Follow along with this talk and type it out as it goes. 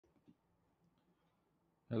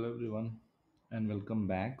Hello everyone and welcome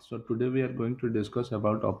back. So today we are going to discuss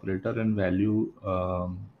about operator and value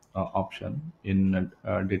option in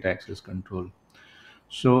data access control.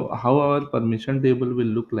 So how our permission table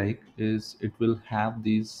will look like is it will have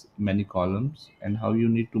these many columns, and how you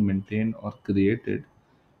need to maintain or create it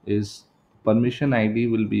is permission ID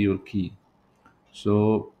will be your key.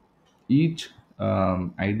 So each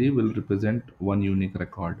ID will represent one unique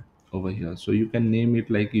record over here. So you can name it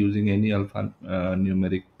like using any alpha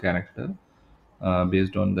numeric character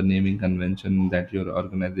based on the naming convention that your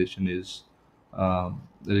organization is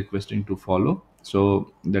requesting to follow.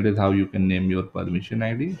 So that is how you can name your permission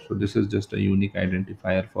ID. So this is just a unique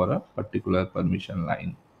identifier for a particular permission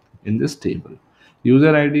line in this table.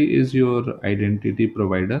 User ID is your identity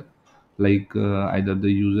provider, like either the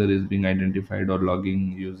user is being identified or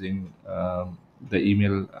logging using the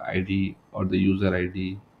email ID or the user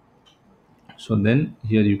ID. So then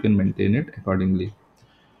here you can maintain it accordingly.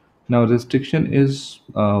 Now, restriction is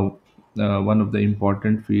one of the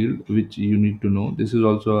important field which you need to know. This is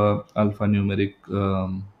also a alphanumeric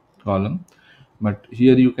column, but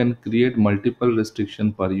here you can create multiple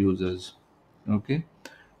restriction per users. Okay,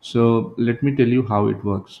 so let me tell you how it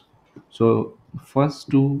works. So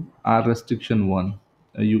first two are restriction one.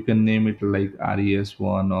 You can name it like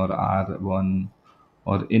res1 or r1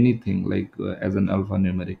 or anything like as an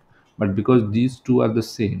alphanumeric. But because these two are the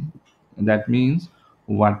same, that means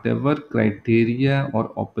whatever criteria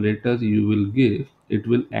or operator you will give, it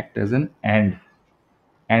will act as an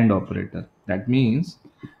and operator. That means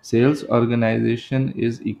sales organization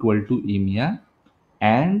is equal to EMEA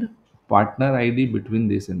and partner ID between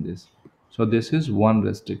this and this. So this is one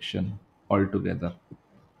restriction altogether.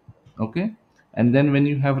 Okay, and then when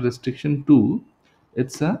you have restriction 2,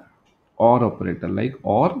 it's a or operator, like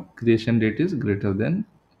or creation date is greater than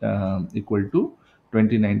equal to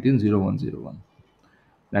 2019-0101.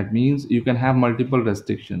 That means you can have multiple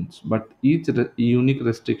restrictions, but each unique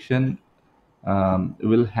restriction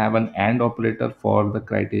will have an and operator for the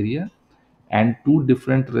criteria, and two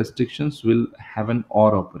different restrictions will have an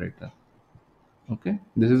or operator. Okay,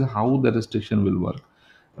 this is how the restriction will work.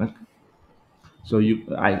 Okay. So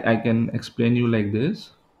I can explain you like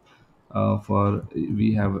this. For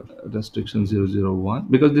we have restriction 001,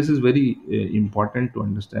 because this is very important to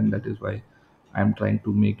understand. That is why I'm trying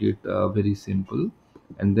to make it very simple.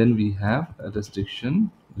 And then we have a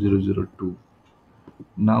restriction 002.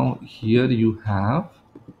 Now here you have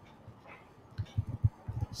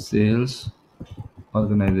sales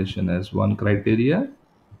organization as one criteria,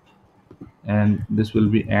 and this will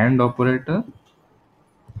be and operator,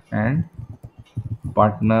 and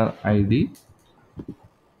partner ID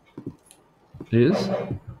is,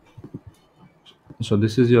 so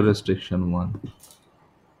this is your restriction 1.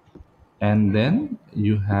 And then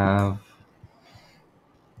you have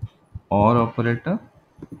or operator,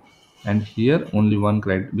 and here only one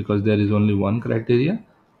criteria, because there is only one criteria,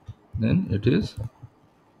 then it is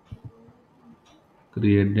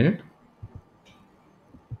create date,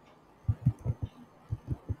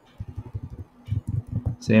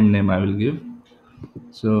 same name I will give.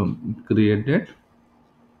 So create date.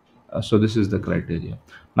 So this is the criteria.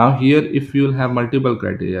 Now here if you will have multiple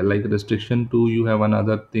criteria like restriction 2, you have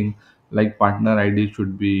another thing like partner ID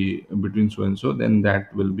should be between so and so, then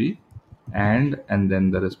that will be and then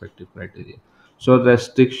the respective criteria. So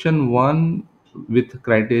restriction 1 with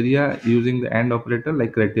criteria using the and operator,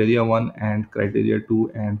 like criteria 1 and criteria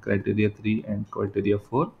 2 and criteria 3 and criteria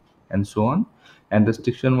 4 and so on, and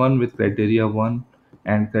restriction 1 with criteria 1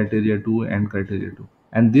 and criteria 2 and criteria 2,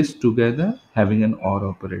 and this together having an or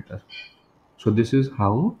operator. So this is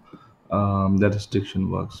how the restriction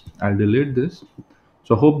works. I'll delete this.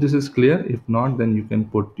 So hope this is clear. If not, then you can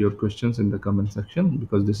put your questions in the comment section,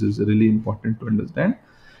 because this is really important to understand.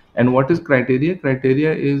 And what is criteria?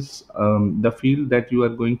 Criteria is the field that you are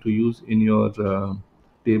going to use in your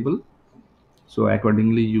table. So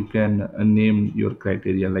accordingly you can name your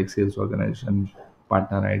criteria like sales organization,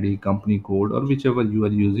 partner ID, company code, or whichever you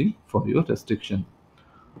are using for your restriction.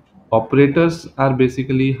 Operators are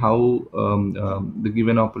basically how the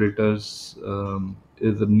given operators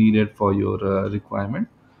is needed for your requirement.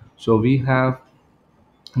 So we have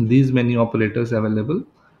these many operators available.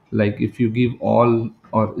 Like if you give all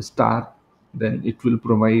or star, then it will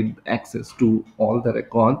provide access to all the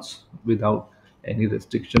records without any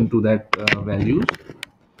restriction to that values.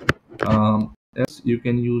 Yes, you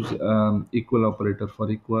can use equal operator for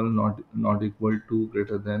equal, not equal to,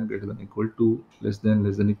 greater than equal to, less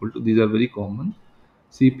than equal to. These are very common.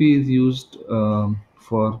 CP is used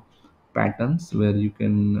for patterns, where you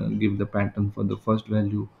can give the pattern for the first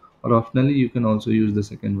value, or optionally you can also use the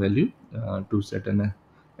second value to set an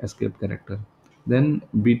escape character. Then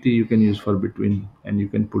BT you can use for between, and you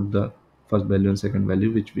can put the first value and second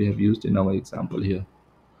value, which we have used in our example here.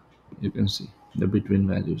 You can see the between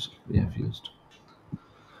values we have used.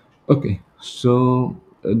 Okay, so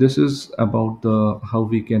this is about the how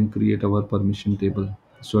we can create our permission table.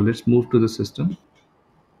 So let's move to the system.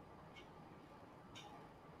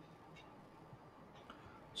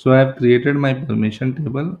 So I have created my permission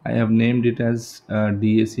table. I have named it as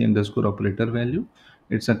DAC underscore operator value.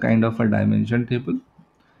 It's a kind of a dimension table,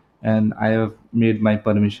 and I have made my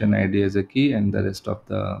permission ID as a key, and the rest of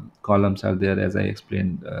the columns are there as I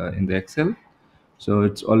explained in the Excel. So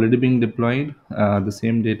it's already being deployed, the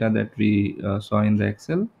same data that we saw in the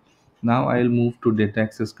Excel. Now I'll move to data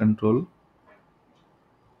access control,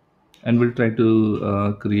 and we'll try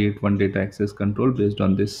to create one data access control based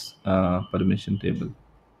on this permission table.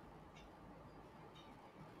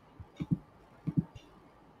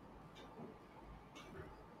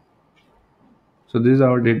 So this is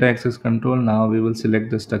our data access control. Now we will select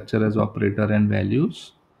the structure as operator and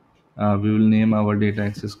values. We will name our data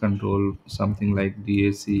access control something like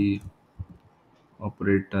DAC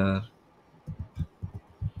operator,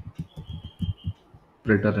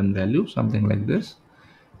 operator and value, something like this.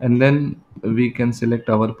 And then we can select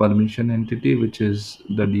our permission entity, which is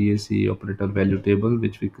the DAC operator value table,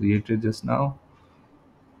 which we created just now.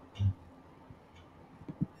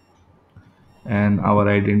 And our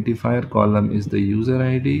identifier column is the user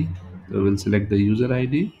ID. So we'll select the user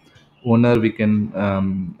ID. Owner, we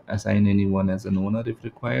can assign anyone as an owner if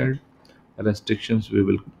required. Restrictions, we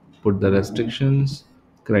will put the restrictions.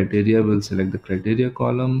 Criteria, we'll select the criteria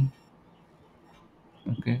column.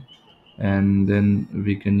 Okay, and then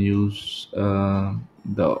we can use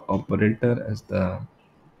the operator as the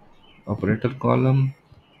operator column.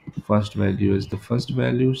 First value is the first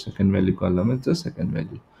value, second value column is the second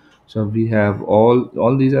value. So we have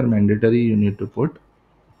all these are mandatory, you need to put.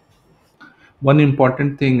 One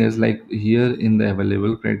important thing is, like, here in the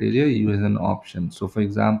available criteria you have an option. So for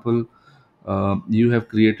example, you have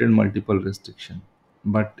created multiple restriction,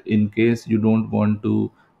 but in case you don't want to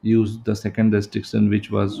use the second restriction which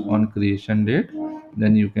was on creation date,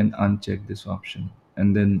 then you can uncheck this option,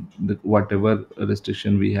 and then whatever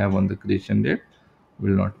restriction we have on the creation date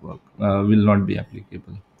will not work, will not be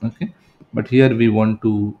applicable. Okay, but here we want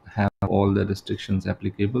to have all the restrictions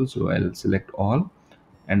applicable, so I'll select all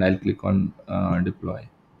and I'll click on deploy.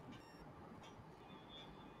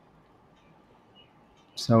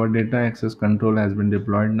 So our data access control has been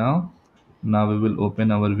deployed now. Now we will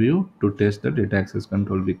open our view to test the data access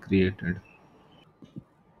control we created.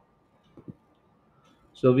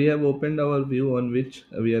 So we have opened our view on which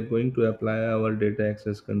we are going to apply our data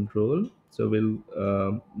access control. So we'll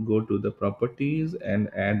go to the properties and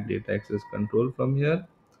add data access control from here.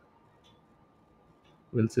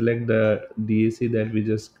 We'll select the DAC that we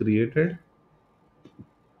just created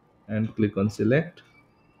and click on select.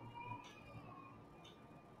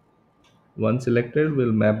 Once selected,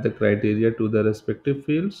 we'll map the criteria to the respective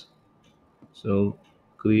fields. So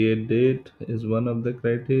create date is one of the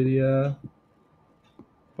criteria,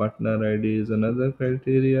 partner ID is another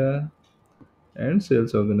criteria, and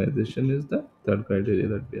sales organization is the third criteria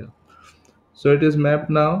that we have. So it is mapped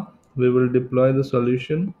now. We will deploy the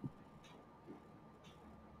solution.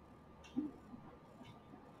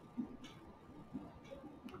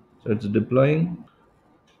 So it's deploying.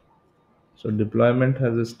 So deployment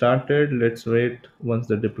has started. Let's wait once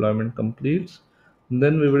the deployment completes.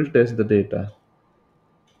 Then we will test the data.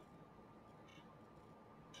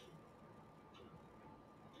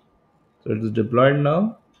 So it is deployed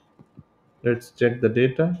now. Let's check the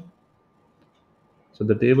data. So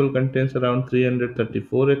the table contains around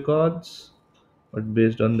 334 records, but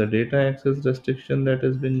based on the data access restriction that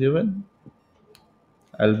has been given,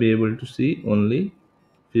 I'll be able to see only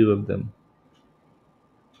few of them.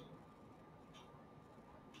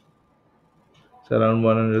 So around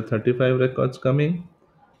 135 records coming.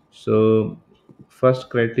 So first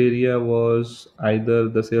criteria was either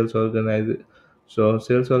the sales organization. So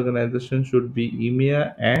sales organization should be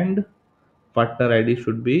EMEA and partner ID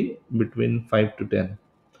should be between 5 to 10.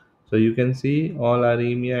 So you can see all are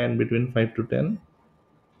EMEA and between 5 to 10.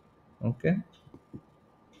 Okay,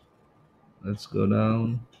 let's go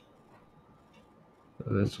down.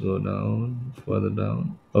 Let's go down, further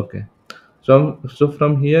down. Okay, so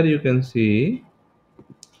from here you can see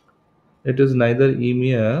it is neither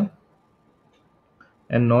EMEA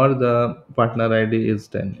and nor the partner ID is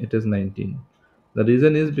 10, it is 19. The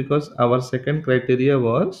reason is because our second criteria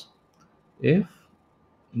was if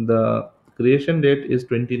the creation date is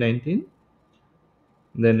 2019,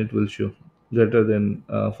 then it will show greater than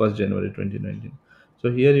 1st January 2019.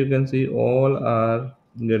 So here you can see all are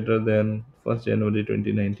greater than 1st January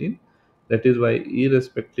 2019. That is why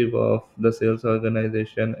irrespective of the sales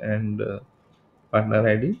organization and partner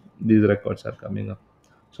ID, these records are coming up.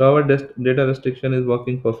 So our data restriction is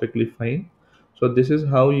working perfectly fine. So this is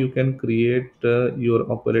how you can create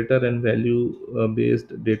your operator and value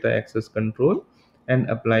based data access control and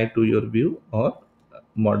apply to your view or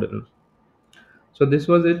model. So this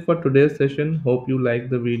was it for today's session. Hope you like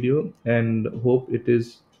the video and hope it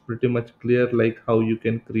is pretty much clear like how you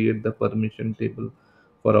can create the permission table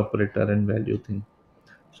for operator and value thing.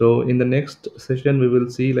 So in the next session, we will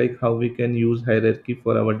see like how we can use hierarchy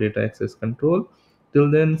for our data access control.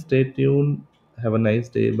 Till then, stay tuned. Have a nice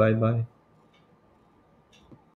day. Bye bye.